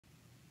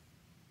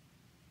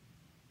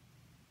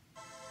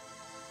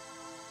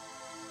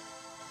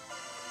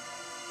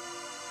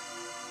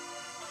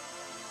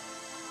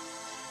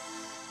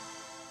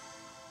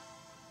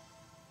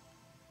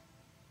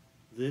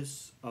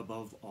This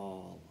above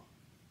all,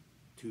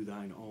 to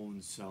thine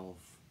own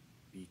self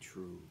be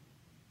true.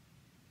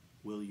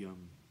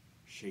 William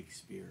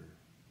Shakespeare.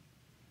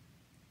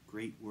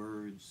 Great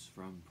words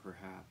from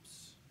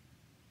perhaps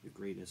the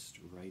greatest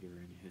writer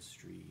in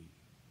history,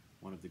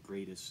 one of the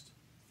greatest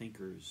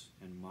thinkers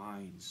and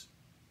minds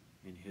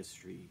in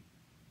history.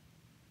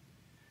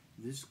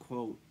 This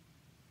quote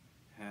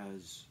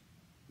has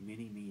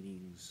many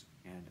meanings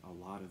and a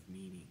lot of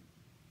meaning.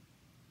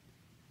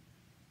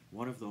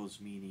 One of those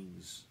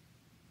meanings,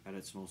 at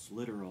its most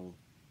literal,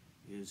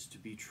 is to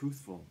be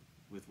truthful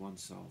with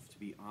oneself, to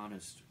be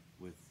honest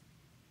with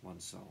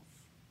oneself.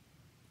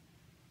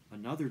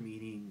 Another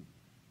meaning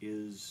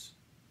is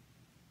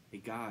a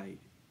guide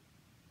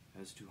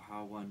as to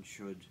how one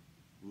should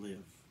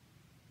live,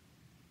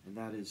 and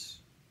that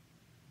is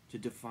to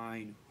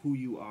define who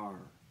you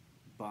are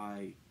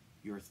by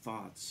your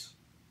thoughts,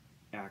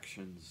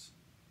 actions,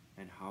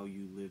 and how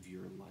you live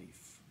your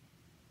life.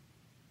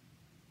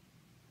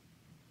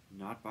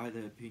 Not by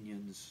the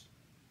opinions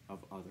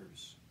of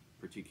others,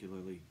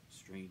 particularly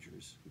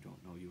strangers who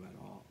don't know you at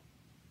all.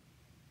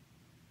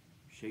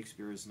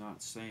 Shakespeare is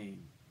not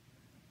saying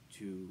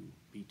to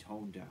be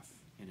tone deaf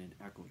in an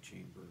echo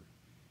chamber.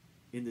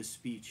 In this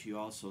speech, he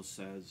also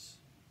says,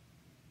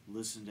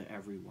 listen to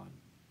everyone.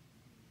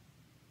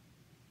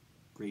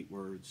 Great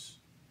words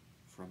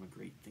from a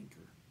great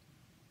thinker.